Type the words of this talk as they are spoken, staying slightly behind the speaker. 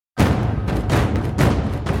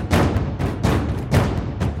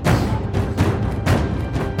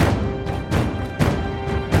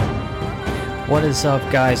What is up,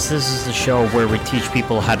 guys? This is the show where we teach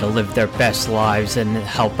people how to live their best lives and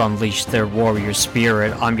help unleash their warrior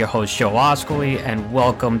spirit. I'm your host, Joe Oscoli, and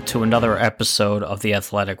welcome to another episode of the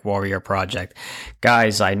Athletic Warrior Project.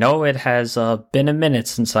 Guys, I know it has been a minute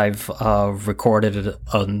since I've recorded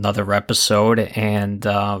another episode, and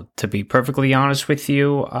to be perfectly honest with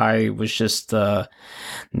you, I was just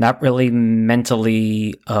not really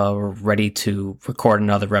mentally ready to record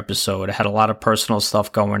another episode. I had a lot of personal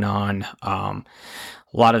stuff going on.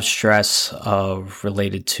 A lot of stress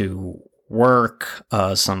related to work,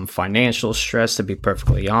 some financial stress, to be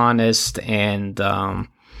perfectly honest, and I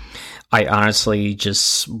honestly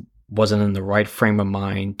just wasn't in the right frame of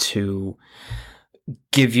mind to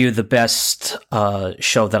give you the best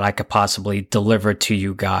show that I could possibly deliver to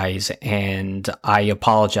you guys, and I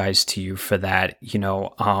apologize to you for that.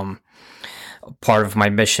 Part of my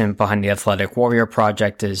mission behind the Athletic Warrior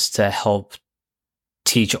Project is to help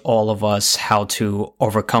teach all of us how to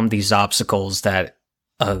overcome these obstacles that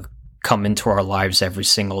come into our lives every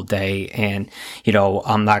single day. And,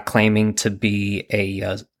 I'm not claiming to be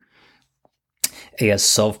a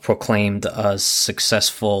self-proclaimed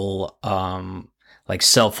successful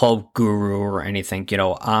self-help guru or anything.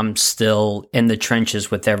 I'm still in the trenches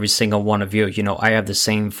with every single one of you. I have the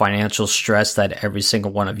same financial stress that every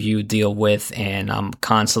single one of you deal with, and I'm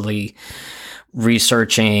constantly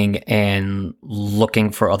researching and looking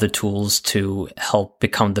for other tools to help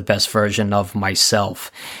become the best version of myself.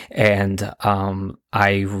 And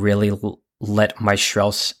I really let my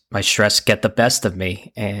stress get the best of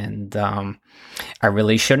me, and I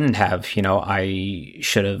really shouldn't have. I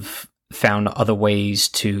should have found other ways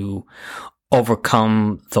to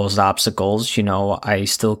overcome those obstacles. I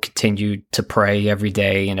still continue to pray every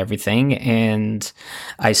day and everything, and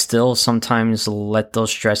I still sometimes let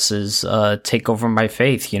those stresses take over my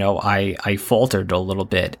faith. I faltered a little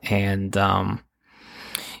bit, and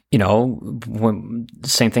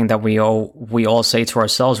same thing that we all say to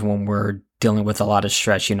ourselves when we're dealing with a lot of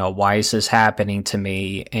stress. Why is this happening to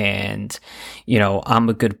me? And I'm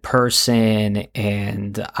a good person,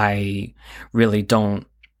 and I really don't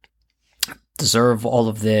deserve all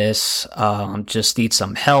of this. Just need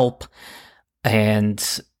some help.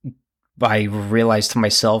 And I realized to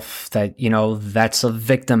myself that that's a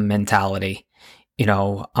victim mentality.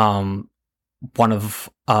 One of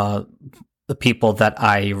the people that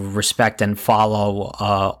I respect and follow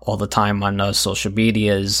all the time on social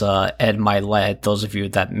media is Ed Mylett. Those of you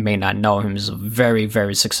that may not know him, is a very,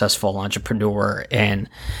 very successful entrepreneur and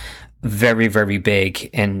very, very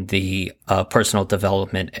big in the personal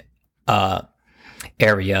development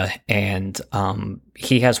area. And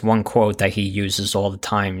he has one quote that he uses all the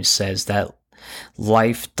time. He says that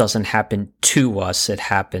life doesn't happen to us, it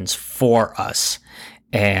happens for us.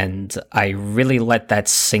 And I really let that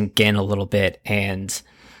sink in a little bit. And,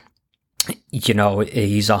 he's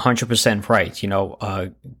 100%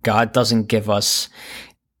 right. God doesn't give us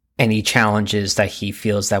any challenges that he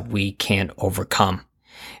feels that we can't overcome.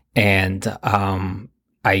 And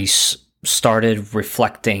I started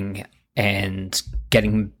reflecting and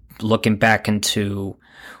looking back into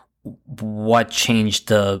what changed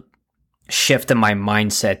the shift in my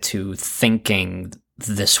mindset to thinking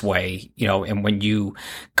this way, and when you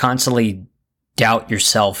constantly doubt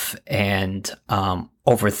yourself and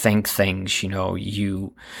overthink things,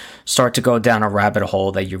 you start to go down a rabbit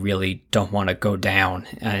hole that you really don't want to go down.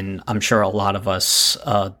 And I'm sure a lot of us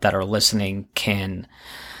that are listening can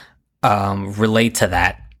relate to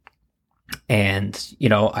that. And,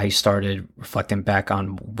 I started reflecting back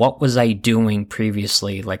on what was I doing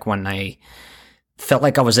previously, like when I felt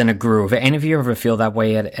like I was in a groove. Any of you ever feel that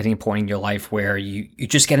way at any point in your life where you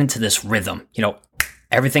just get into this rhythm,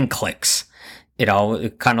 everything clicks,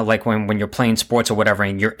 kind of like when you're playing sports or whatever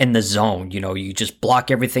and you're in the zone, you just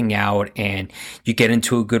block everything out and you get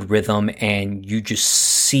into a good rhythm and you just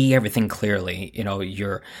see everything clearly.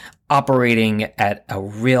 You're operating at a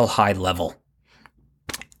real high level.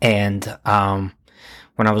 And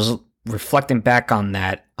when I was reflecting back on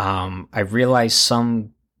that, I realized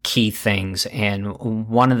some key things, and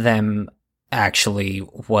one of them actually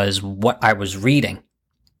was what I was reading.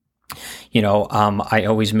 I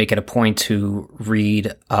always make it a point to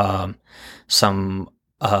read some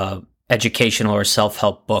educational or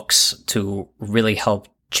self-help books to really help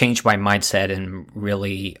change my mindset and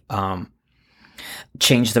really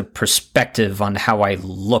change the perspective on how I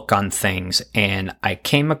look on things. And I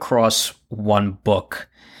came across one book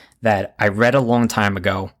that I read a long time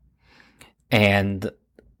ago, and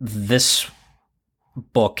this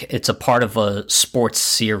book, it's a part of a sports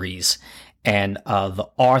series, and the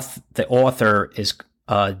author is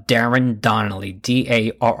Darren Donnelly,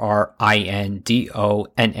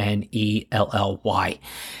 Darrindonnelly.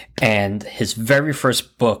 And his very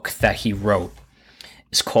first book that he wrote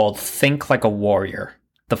is called Think Like a Warrior,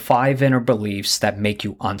 The 5 Inner Beliefs That Make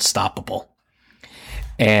You Unstoppable.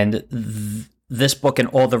 And this book and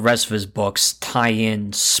all the rest of his books tie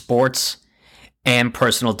in sports and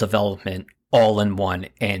personal development all in one.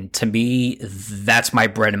 And to me, that's my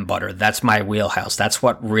bread and butter. That's my wheelhouse. That's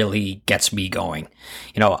what really gets me going.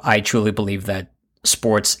 I truly believe that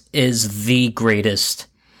sports is the greatest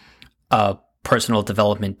personal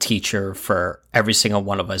development teacher for every single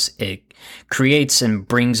one of us. It creates and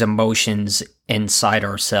brings emotions inside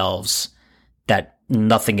ourselves that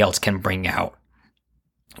nothing else can bring out.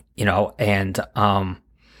 And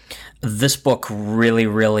this book really,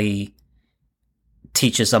 really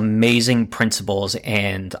teaches amazing principles.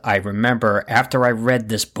 And I remember after I read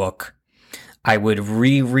this book, I would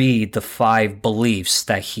reread the 5 beliefs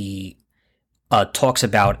that he talks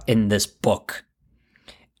about in this book.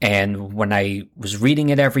 And when I was reading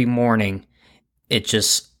it every morning, it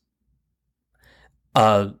just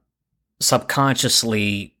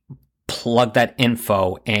subconsciously plugged that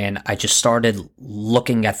info, and I just started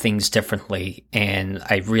looking at things differently, and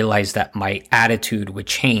I realized that my attitude would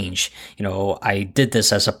change. I did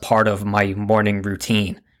this as a part of my morning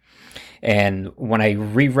routine. And when I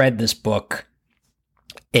reread this book,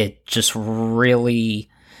 it just really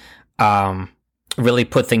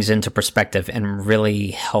put things into perspective and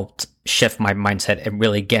really helped shift my mindset and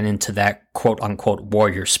really get into that quote unquote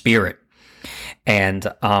warrior spirit.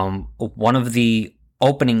 And one of the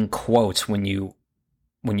opening quotes when you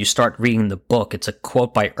start reading the book, it's a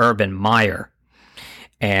quote by Urban Meyer,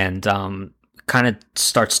 and kind of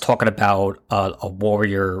starts talking about a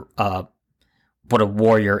warrior, what a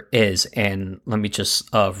warrior is. And let me just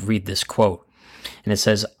read this quote. And it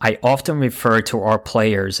says, "I often refer to our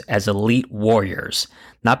players as elite warriors,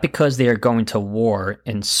 not because they are going to war,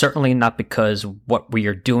 and certainly not because what we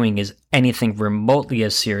are doing is anything remotely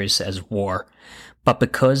as serious as war, but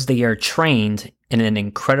because they are trained in an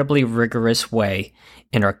incredibly rigorous way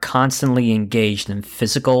and are constantly engaged in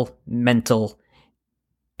physical, mental,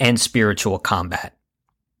 and spiritual combat."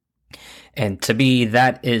 And to me,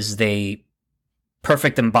 that is the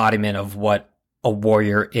perfect embodiment of what a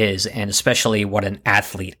warrior is, and especially what an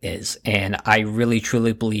athlete is. And I really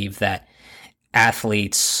truly believe that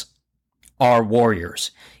athletes are warriors.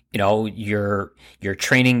 You're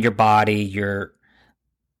training your body, you're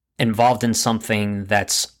involved in something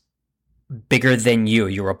that's bigger than you.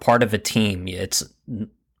 You're a part of a team. It's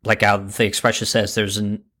like how the expression says, there's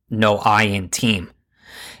no I in team.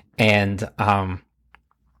 And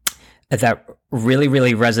that really,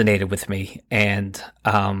 really resonated with me. And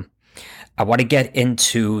I want to get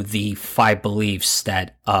into the 5 beliefs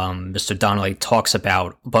that Mr. Donnelly talks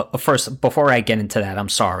about. But first, before I get into that, I'm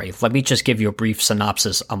sorry. Let me just give you a brief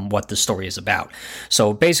synopsis on what the story is about.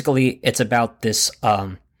 So basically, it's about this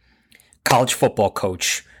college football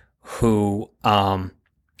coach who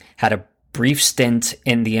had a brief stint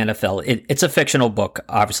in the NFL. It's a fictional book,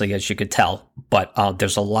 obviously, as you could tell, but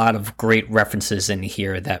there's a lot of great references in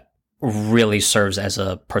here that really serves as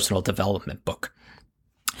a personal development book.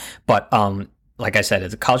 But like I said,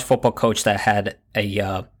 it's a college football coach that had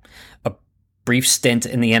a brief stint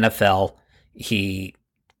in the NFL. He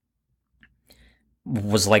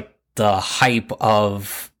was like the hype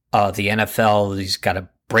of the NFL. He's got a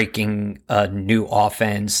breaking new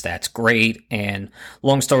offense that's great. And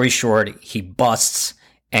long story short, he busts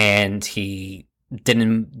and he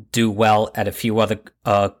didn't do well at a few other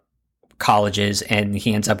colleges, and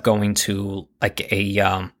he ends up going to like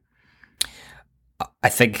a I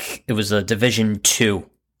think it was a Division II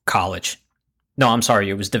college. No, I'm sorry,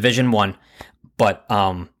 it was Division I, but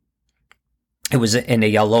it was in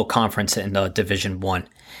a low conference in Division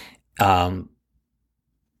I.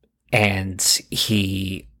 And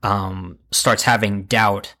he starts having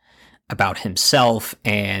doubt about himself,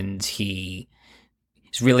 and he's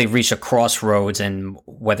really reached a crossroads, and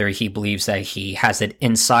whether he believes that he has it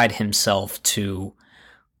inside himself to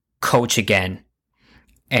coach again.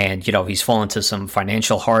 And, he's fallen into some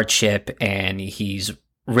financial hardship, and he's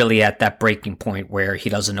really at that breaking point where he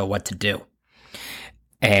doesn't know what to do.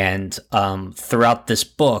 And throughout this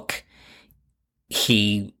book,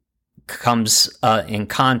 he comes in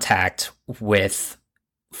contact with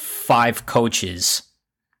 5 coaches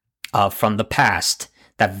from the past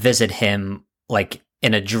that visit him like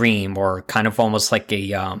in a dream, or kind of almost like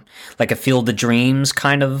a Field of Dreams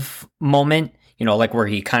kind of moment. Like where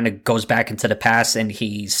he kind of goes back into the past and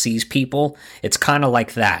he sees people. It's kind of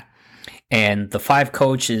like that. And the 5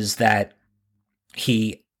 coaches that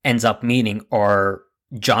he ends up meeting are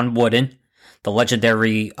John Wooden, the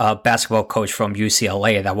legendary basketball coach from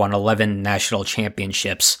UCLA that won 11 national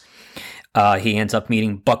championships. He ends up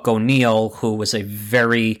meeting Buck O'Neil, who was a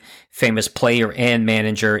very famous player and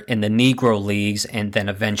manager in the Negro Leagues, and then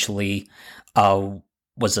eventually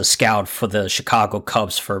was a scout for the Chicago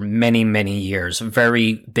Cubs for many, many years.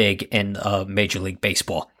 Very big in Major League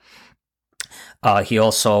Baseball. He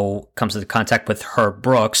also comes into contact with Herb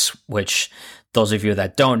Brooks, which those of you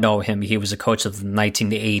that don't know him, he was a coach of the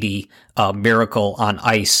 1980 Miracle on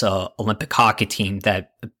Ice Olympic hockey team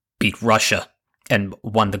that beat Russia and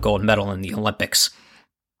won the gold medal in the Olympics.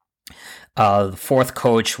 The fourth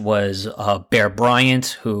coach was Bear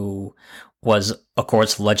Bryant, who was, of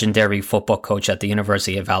course, legendary football coach at the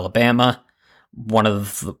University of Alabama, one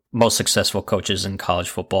of the most successful coaches in college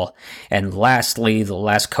football. And lastly, the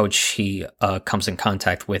last coach he comes in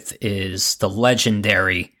contact with is the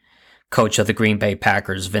legendary coach of the Green Bay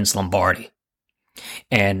Packers, Vince Lombardi.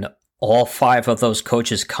 And all five of those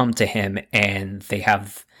coaches come to him, and they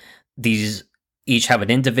have each have an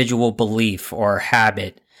individual belief or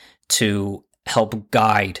habit to help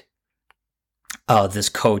guide this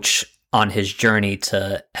coach on his journey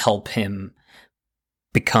to help him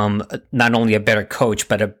become not only a better coach,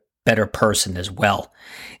 but a better person as well.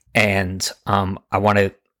 And I want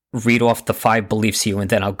to read off the 5 beliefs to you, and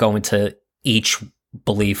then I'll go into each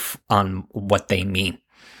belief on what they mean.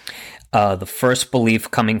 The first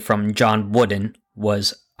belief, coming from John Wooden,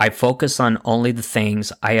 was, I focus on only the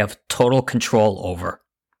things I have total control over,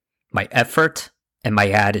 my effort and my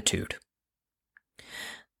attitude.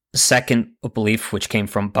 The second belief, which came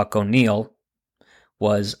from Buck O'Neil,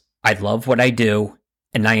 was, I love what I do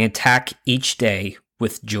and I attack each day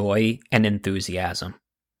with joy and enthusiasm.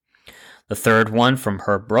 The third one, from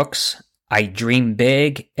Herb Brooks, I dream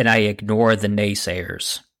big and I ignore the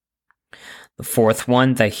naysayers. The fourth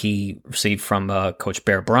one that he received from Coach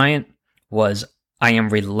Bear Bryant was, I am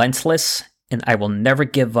relentless and I will never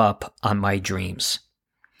give up on my dreams.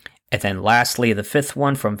 And then lastly, the fifth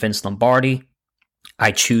one from Vince Lombardi,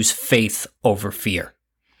 I choose faith over fear.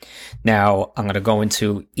 Now, I'm going to go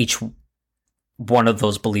into each one of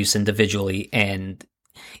those beliefs individually, and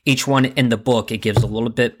each one in the book, it gives a little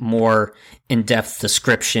bit more in-depth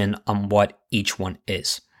description on what each one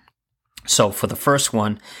is. So for the first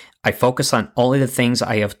one, I focus on only the things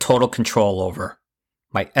I have total control over,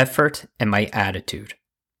 my effort and my attitude.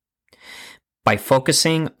 By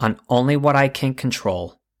focusing on only what I can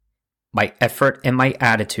control, my effort and my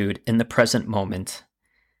attitude in the present moment,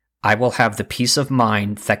 I will have the peace of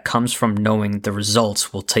mind that comes from knowing the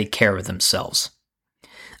results will take care of themselves.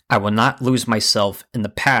 I will not lose myself in the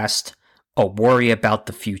past or worry about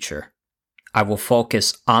the future. I will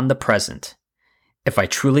focus on the present. If I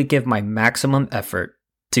truly give my maximum effort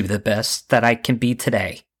to the best that I can be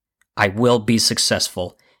today, I will be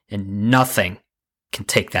successful, and nothing can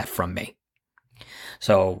take that from me.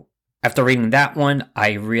 So after reading that one,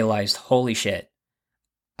 I realized, holy shit,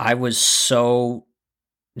 I was so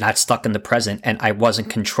not stuck in the present, and I wasn't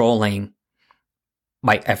controlling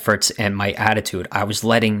my efforts and my attitude. I was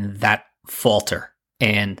letting that falter.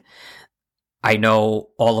 And I know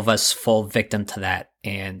all of us fall victim to that.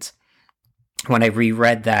 And when I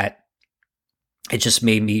reread that, it just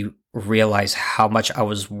made me realize how much I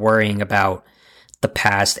was worrying about the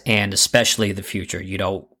past and especially the future. You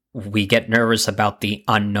know, we get nervous about the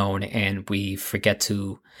unknown and we forget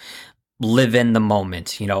to live in the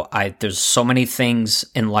moment. You know, there's so many things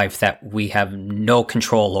in life that we have no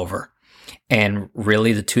control over. And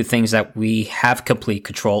really the two things that we have complete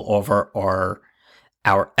control over are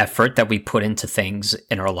our effort that we put into things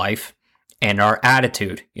in our life and our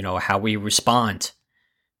attitude, you know, how we respond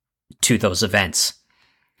to those events.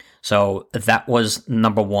 So that was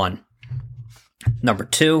number one. Number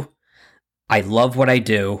two, I love what I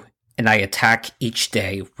do and I attack each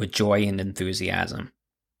day with joy and enthusiasm.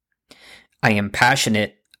 I am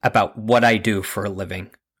passionate about what I do for a living.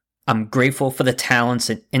 I'm grateful for the talents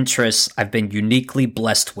and interests I've been uniquely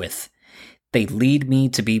blessed with. They lead me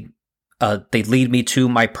to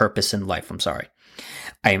my purpose in life.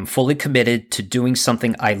 I am fully committed to doing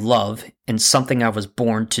something I love and something I was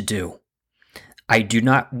born to do. I do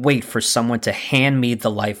not wait for someone to hand me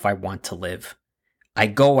the life I want to live. I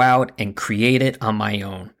go out and create it on my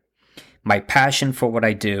own. My passion for what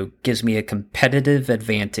I do gives me a competitive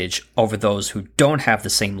advantage over those who don't have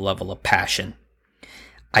the same level of passion.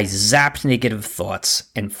 I zap negative thoughts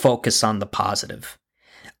and focus on the positive.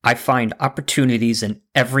 I find opportunities in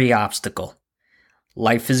every obstacle.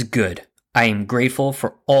 Life is good. I am grateful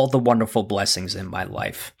for all the wonderful blessings in my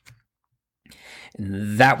life.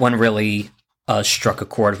 And that one really struck a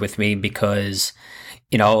chord with me because,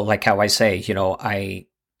 like how I say, I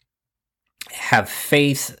have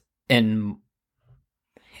faith in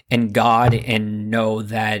God and know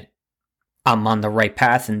that I'm on the right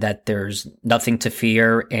path and that there's nothing to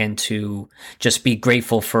fear, and to just be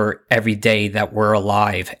grateful for every day that we're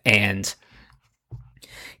alive. And,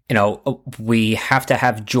 we have to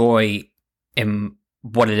have joy in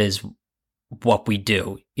what we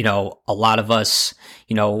do. A lot of us,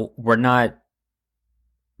 we're not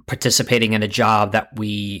participating in a job that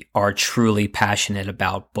we are truly passionate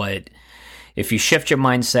about, but if you shift your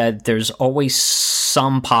mindset, there's always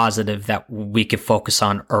some positive that we can focus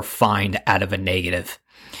on or find out of a negative.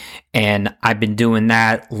 And I've been doing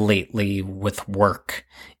that lately with work.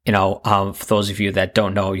 For those of you that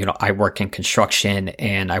don't know, I work in construction,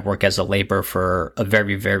 and I work as a laborer for a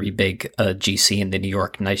very, very big GC in the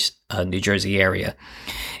New Jersey area.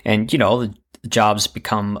 And, the jobs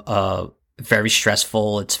become very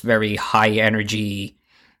stressful. It's very high energy,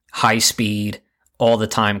 high speed, all the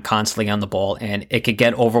time, constantly on the ball, and it could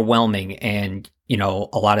get overwhelming. And, a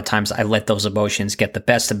lot of times I let those emotions get the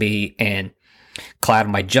best of me and cloud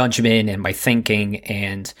my judgment and my thinking.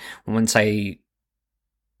 And once I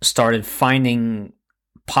started finding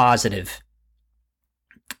positive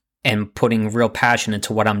and putting real passion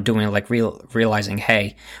into what I'm doing, like realizing,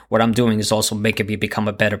 hey, what I'm doing is also making me become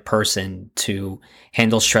a better person to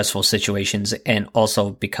handle stressful situations, and also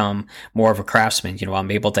become more of a craftsman.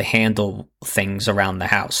 I'm able to handle things around the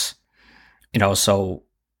house, so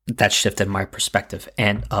that shifted my perspective.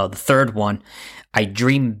 And the third one, I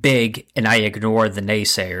dream big and I ignore the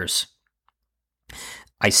naysayers.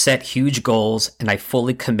 I set huge goals and I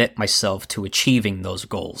fully commit myself to achieving those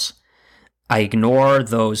goals. I ignore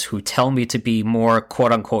those who tell me to be more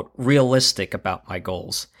quote-unquote realistic about my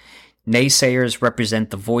goals. Naysayers represent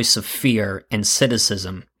the voice of fear and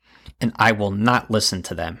cynicism, and I will not listen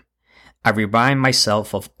to them. I remind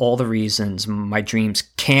myself of all the reasons my dreams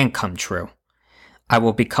can come true. I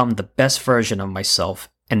will become the best version of myself,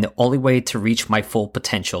 and the only way to reach my full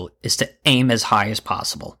potential is to aim as high as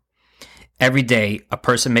possible. Every day, a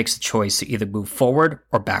person makes a choice to either move forward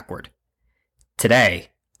or backward. Today,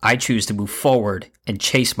 I choose to move forward and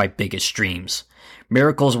chase my biggest dreams.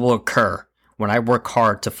 Miracles will occur when I work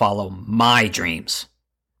hard to follow my dreams.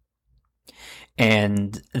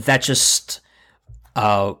 And that just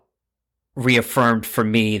reaffirmed for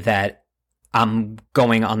me that I'm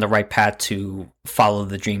going on the right path to follow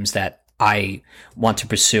the dreams that I want to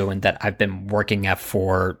pursue and that I've been working at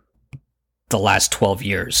for the last 12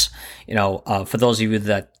 years. For those of you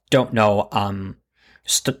that don't know,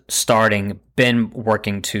 been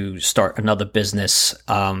working to start another business.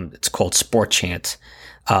 It's called Sport Chant.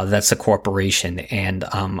 That's a corporation, and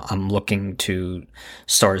I'm looking to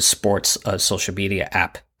start a sports social media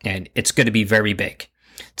app, and it's going to be very big.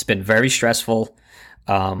 It's been very stressful.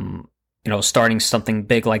 Starting something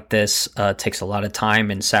big like this takes a lot of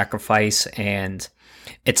time and sacrifice, and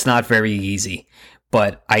it's not very easy.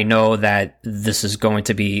 But I know that this is going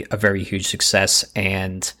to be a very huge success,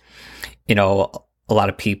 and a lot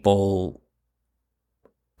of people,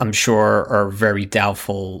 I'm sure, are very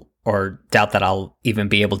doubtful or doubt that I'll even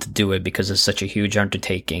be able to do it because it's such a huge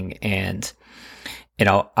undertaking. And,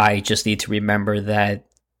 I just need to remember that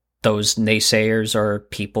those naysayers are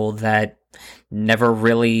people that never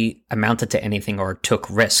really amounted to anything or took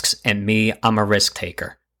risks. And me, I'm a risk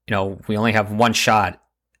taker. We only have one shot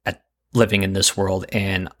at living in this world,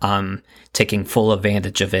 and I'm taking full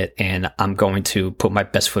advantage of it, and I'm going to put my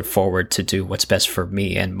best foot forward to do what's best for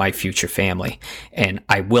me and my future family. And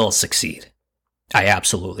I will succeed. I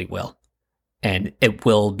absolutely will. And it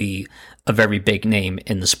will be a very big name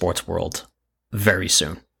in the sports world very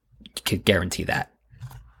soon. You can guarantee that.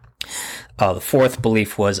 The fourth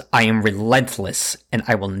belief was, I am relentless and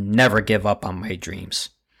I will never give up on my dreams.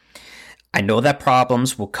 I know that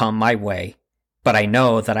problems will come my way, but I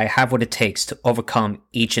know that I have what it takes to overcome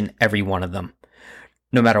each and every one of them.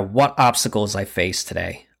 No matter what obstacles I face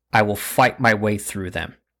today, I will fight my way through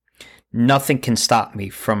them. Nothing can stop me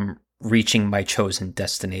from reaching my chosen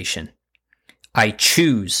destination. I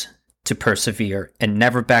choose to persevere and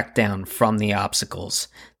never back down from the obstacles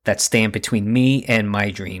that stand between me and my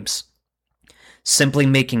dreams. Simply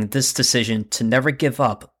making this decision to never give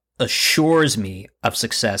up assures me of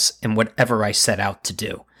success in whatever I set out to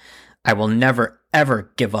do. I will never,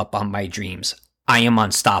 ever give up on my dreams. I am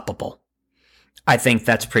unstoppable. I think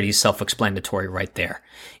that's pretty self-explanatory right there.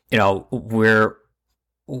 We're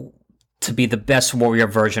to be the best warrior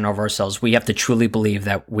version of ourselves, we have to truly believe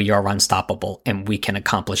that we are unstoppable and we can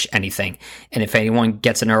accomplish anything. And if anyone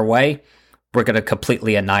gets in our way, we're going to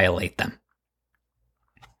completely annihilate them.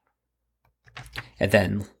 And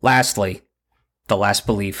then lastly, the last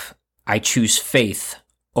belief, I choose faith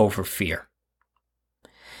over fear.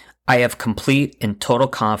 I have complete and total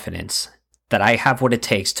confidence that I have what it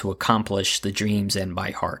takes to accomplish the dreams in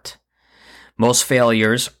my heart. Most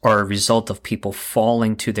failures are a result of people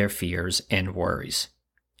falling to their fears and worries.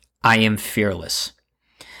 I am fearless.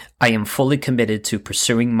 I am fully committed to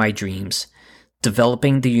pursuing my dreams,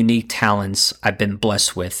 developing the unique talents I've been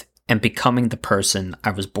blessed with, and becoming the person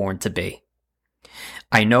I was born to be.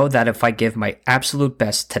 I know that if I give my absolute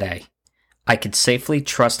best today, I can safely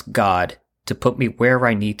trust God to put me where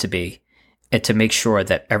I need to be and to make sure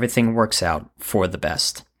that everything works out for the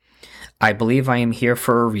best. I believe I am here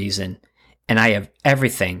for a reason, and I have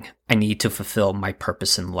everything I need to fulfill my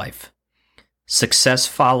purpose in life. Success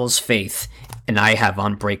follows faith, and I have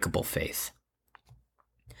unbreakable faith.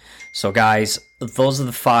 So guys, those are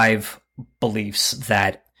the 5 beliefs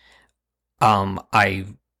that I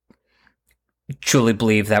truly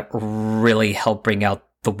believe that really help bring out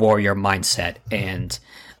the warrior mindset. And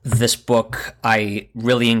this book, I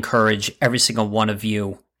really encourage every single one of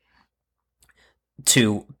you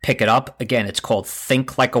to pick it up. Again, it's called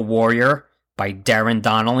Think Like a Warrior by Darren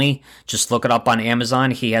Donnelly. Just look it up on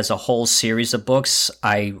Amazon. He has a whole series of books.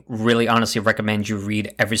 I really honestly recommend you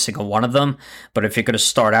read every single one of them. But if you're going to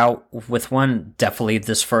start out with one, definitely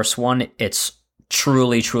this first one. It's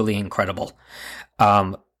truly, truly incredible.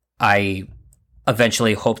 I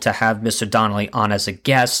eventually hope to have Mr. Donnelly on as a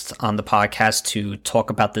guest on the podcast to talk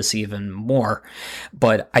about this even more.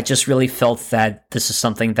 But I just really felt that this is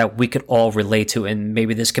something that we could all relate to, and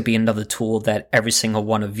maybe this could be another tool that every single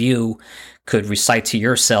one of you could recite to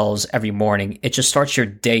yourselves every morning. It just starts your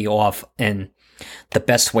day off in the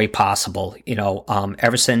best way possible.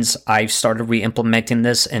 Ever since I've started re-implementing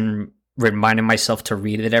this and reminding myself to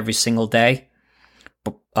read it every single day,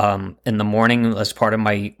 in the morning as part of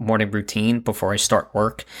my morning routine before I start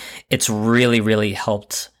work, it's really, really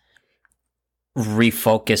helped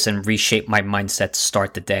refocus and reshape my mindset to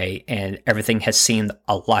start the day. And everything has seemed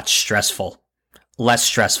a lot less stressful,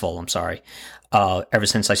 ever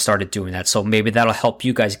since I started doing that. So maybe that'll help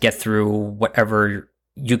you guys get through whatever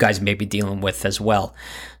you guys may be dealing with as well.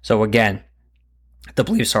 So again, the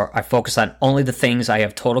beliefs are: I focus on only the things I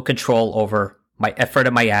have total control over, my effort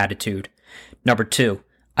and my attitude. Number 2,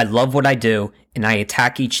 I love what I do, and I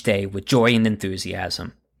attack each day with joy and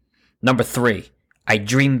enthusiasm. Number 3, I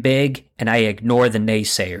dream big, and I ignore the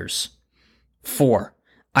naysayers. 4,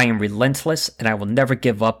 I am relentless, and I will never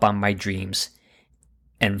give up on my dreams.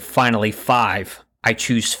 And finally, 5, I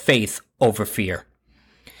choose faith over fear.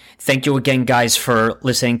 Thank you again, guys, for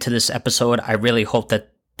listening to this episode. I really hope that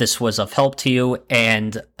this was of help to you.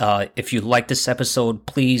 And if you like this episode,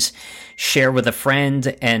 please share with a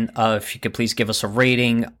friend. And if you could please give us a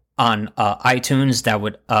rating on iTunes, that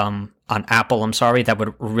would on Apple, that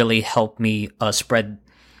would really help me spread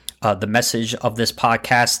the message of this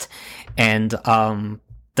podcast. And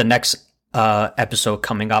the next episode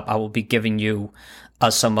coming up, I will be giving you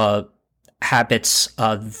some habits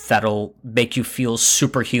that'll make you feel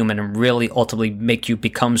superhuman and really ultimately make you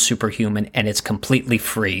become superhuman, and it's completely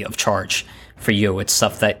free of charge for you. It's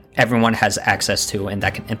stuff that everyone has access to and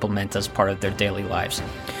that can implement as part of their daily lives.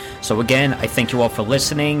 So again, I thank you all for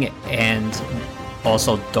listening, and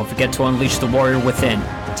also don't forget to unleash the warrior within.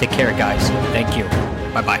 Take care, guys. Thank you.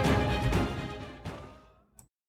 Bye-bye.